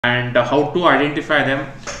and how to identify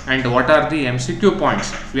them and what are the MCQ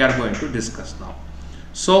points we are going to discuss now.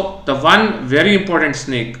 So the one very important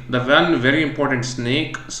snake,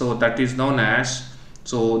 so that is known as,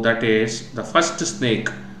 that is the first snake,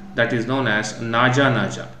 that is known as Naja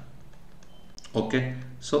Naja. Okay,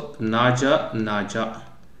 so Naja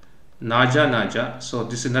Naja, so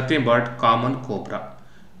this is nothing but common cobra.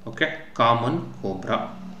 Okay, common cobra.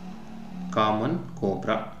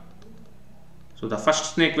 So the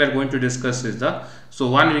first snake we are going to discuss is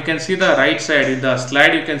one we can see the right side in the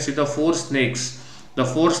slide, you can see the four snakes. The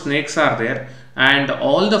four snakes are there, and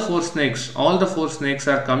all the four snakes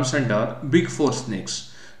are comes under big four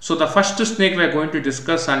snakes. So the first snake we are going to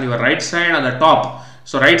discuss on your right side on the top.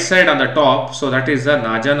 So right side on the top, so that is the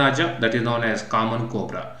Naja Naja, that is known as common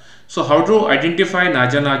cobra. So how to identify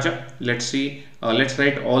Naja Naja? Let's see. Let's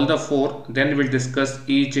write all the four, then we'll discuss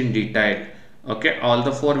each in detail. Okay, all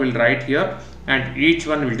the four will write here, and each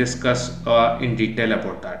one will discuss in detail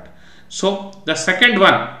about that. So the second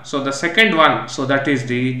one, so that is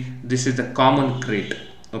this is the common krait.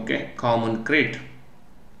 Okay, common krait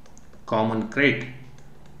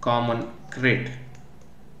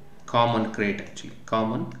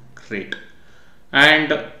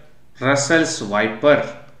and Russell's viper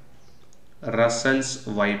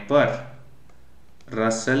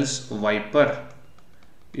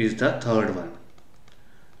is the third one,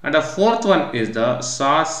 and the fourth one is the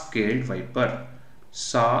saw-scaled viper.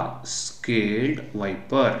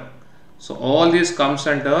 So all this comes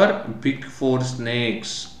under big four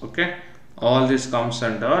snakes. Okay, all this comes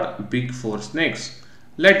under big four snakes.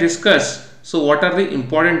 Let's discuss. So what are the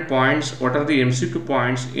important points, what are the MCQ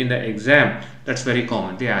points in the exam? That's very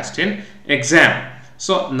commonly asked in exam.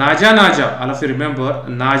 So Naja Naja, all of you remember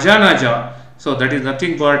Naja Naja, so that is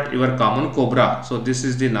nothing but your common cobra. So this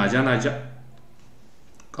is the Naja Naja,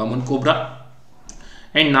 common cobra.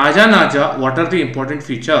 And Naja Naja, what are the important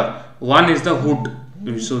feature? One is the hood.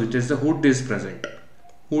 So it is the hood is present.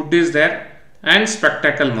 Hood is there and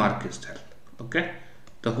spectacle mark is there. Okay.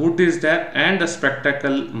 The hood is there and the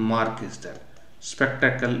spectacle mark is there.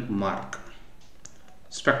 Spectacle mark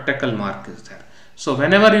is there. So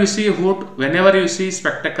whenever you see hood, whenever you see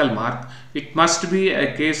spectacle mark, it must be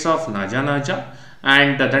a case of Naja Naja,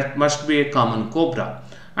 and that must be a common cobra.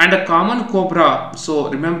 And a common cobra, so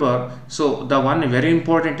remember, so the one very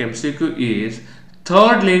important MCQ is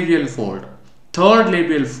third labial fold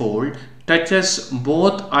touches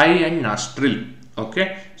both eye and nostril.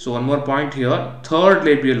 Okay, so one more point here, third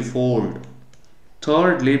labial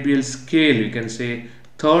scale, you can say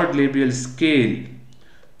third labial scale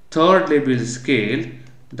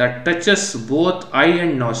that touches both eye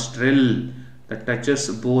and nostril,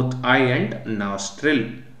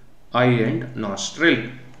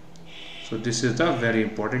 So this is the very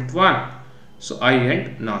important one. So eye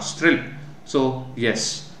and nostril. So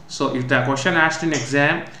yes, so if the question asked in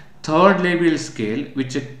exam, third labial scale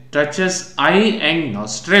which touches eye and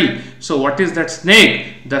nostril, so what is that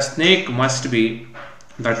snake? The snake must be,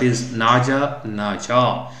 that is Naja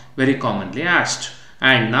Naja, very commonly asked.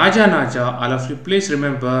 And Naja Naja, all of you please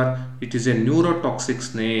remember, it is a neurotoxic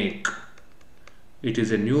snake.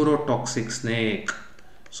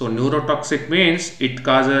 So neurotoxic means it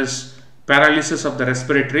causes paralysis of the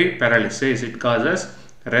respiratory paralysis.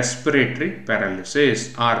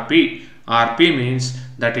 RP means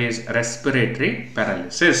that is respiratory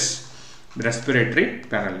paralysis.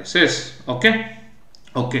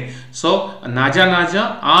 Okay, so Naja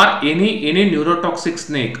Naja or any neurotoxic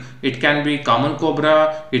snake, it can be common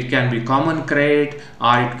cobra, it can be common krait,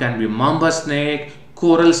 or it can be mamba snake,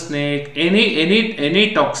 coral snake,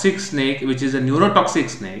 any toxic snake which is a neurotoxic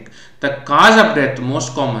snake. The cause of death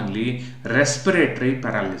most commonly respiratory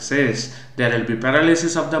paralysis. There will be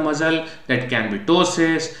paralysis of the muscle, that can be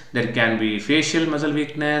ptosis, there can be facial muscle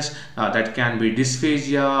weakness, that can be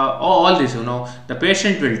dysphagia, all this, the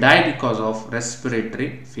patient will die because of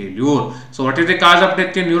respiratory failure. So what is the cause of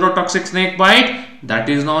death in neurotoxic snake bite? That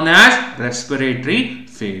is known as respiratory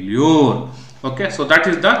failure. Okay, so that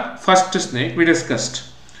is the first snake we discussed.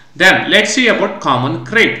 Then let's see about common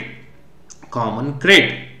krait.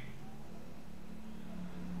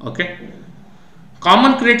 Okay,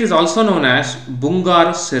 common krait is also known as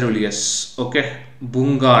Bungarus caeruleus. Okay,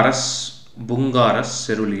 Bungarus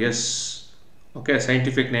caeruleus. Okay,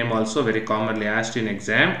 scientific name also very commonly asked in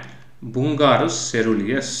exam, Bungarus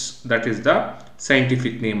caeruleus. That is the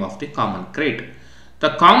scientific name of the common krait. The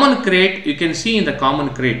common krait, you can see in the common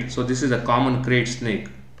krait. So this is a common krait snake.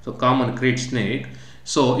 So common krait snake.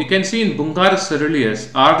 So you can see in Bungarus caeruleus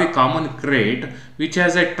or the common krait which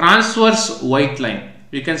has a transverse white line.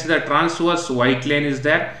 You can see the transverse white line is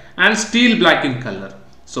there and steel black in color.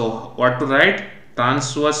 So what to write?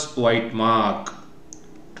 Transverse white mark.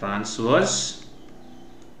 Transverse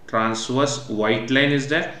white line is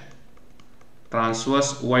there.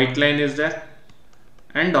 Transverse white line is there.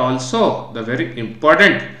 And also the very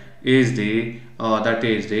important is the that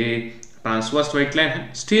is the transverse white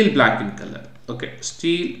line steel black in color. Okay,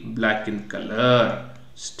 steel black in color.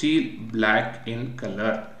 Steel black in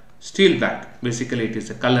color. Steel black, basically it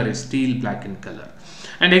is a color is steel black in color.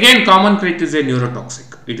 And again, common crate is a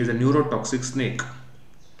neurotoxic. It is a neurotoxic snake.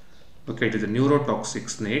 Okay, it is a neurotoxic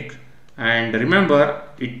snake. And remember,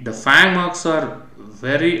 the fang marks are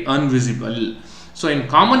very invisible. So in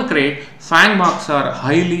common crate, fang marks are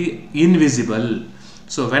highly invisible.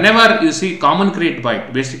 So whenever you see common crate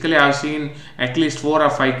bite, basically I have seen at least 4 or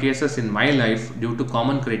 5 cases in my life due to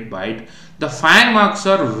common crate bite. The fang marks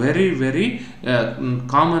are very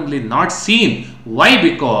commonly not seen. Why?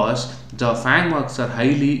 Because the fang marks are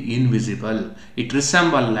highly invisible. It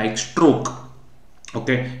resembles like stroke.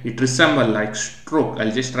 Okay, it resembles like stroke.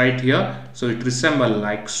 I'll just write here. So it resembles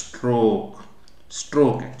like stroke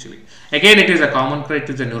actually. Again, it is a common crate, it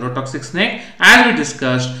is a neurotoxic snake. As we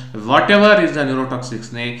discussed, whatever is the neurotoxic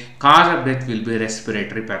snake, cause of death will be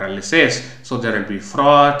respiratory paralysis. So there will be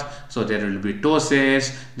froth, so there will be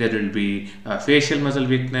ptosis, there will be facial muscle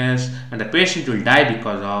weakness, and the patient will die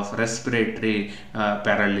because of respiratory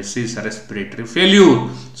paralysis, respiratory failure.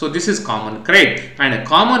 So this is common crate, and a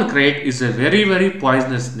common crate is a very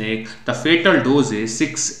poisonous snake. The fatal dose is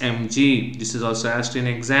 6 mg. This is also asked in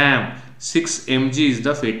exam. 6 mg is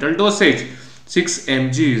the fatal dosage. 6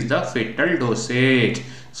 mg is the fatal dosage.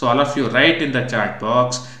 So all of you write in the chat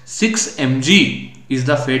box, 6 mg is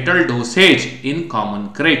the fatal dosage in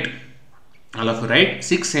common crate. All of you write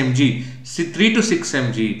 6 mg. 3 to 6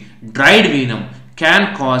 mg dried venom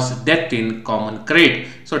can cause death in common crate.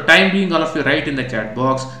 So time being, all of you write in the chat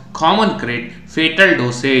box, common crate fatal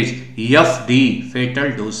dosage FD,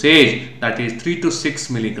 fatal dosage, that is 3 to 6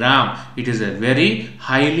 milligram. It is a very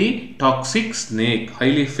highly toxic snake,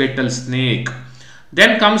 highly fatal snake.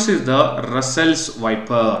 Then comes is the Russell's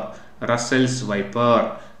viper. Russell's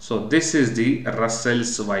viper. So this is the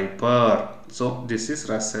Russell's viper. So this is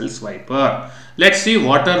Russell's viper. Let's see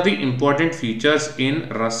what are the important features in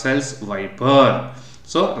Russell's viper.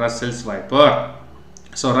 So Russell's viper.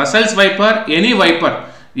 So Russell's viper, any viper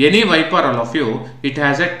all of you, it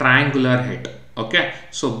has a triangular head. Okay,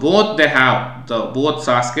 so both they have both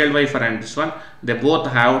saw-scaled viper and this one, they both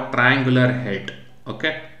have triangular head.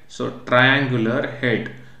 Okay, so triangular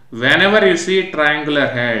head. Whenever you see triangular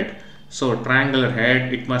head, so triangular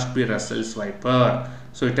head, it must be Russell's viper.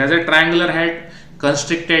 So it has a triangular head,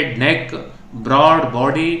 constricted neck, broad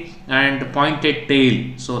body and pointed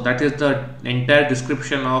tail. So that is the entire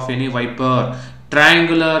description of any viper.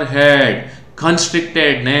 Triangular head,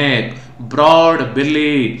 constricted neck, broad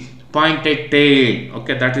belly, pointed tail.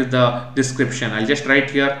 Okay, that is the description. I'll just write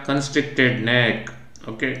here constricted neck.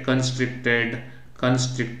 Okay, constricted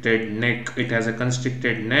neck. It has a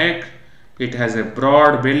constricted neck. It has a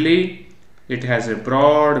broad belly. It has a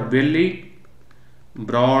broad belly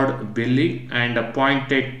and a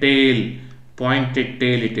pointed tail. Pointed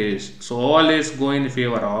tail it is. So all is going in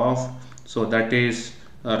favor of. So that is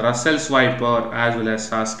Russell's viper as well as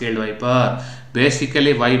saw-scaled viper.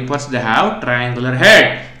 Basically vipers, they have triangular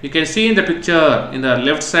head. You can see in the picture in the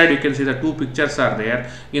left side, you can see the two pictures are there.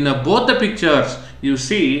 In both the pictures you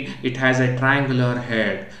see it has a triangular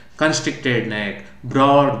head, constricted neck,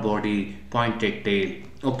 broad body, pointed tail.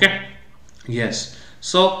 Okay, yes.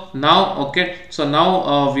 So now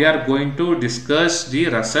we are going to discuss the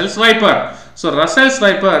Russell's viper. So Russell's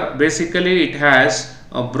viper, basically it has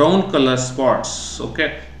brown color spots.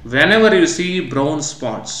 Okay, whenever you see brown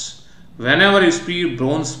spots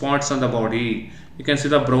on the body, you can see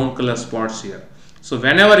the brown color spots here. So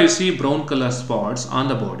whenever you see brown color spots on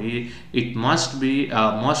the body, it must be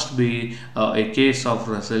a case of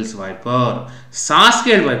Russell's viper.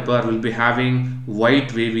 Saw-scaled viper will be having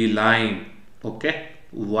white wavy line. Okay,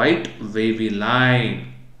 white wavy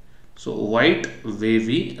line. So white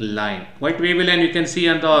wavy line you can see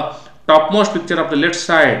on the topmost picture of the left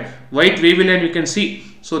side. White wavy line you can see.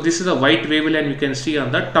 So this is a white wavy line you can see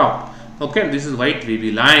on the top. Okay, this is white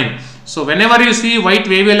wavy line. So whenever you see white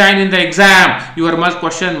wavy line in the exam, your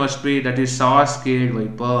question must be that is saw-scaled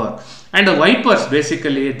viper. And the vipers,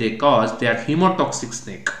 basically they are hemotoxic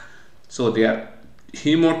snake. So they are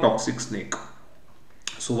hemotoxic snake.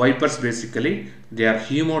 So vipers, basically they are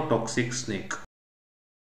hemotoxic snake.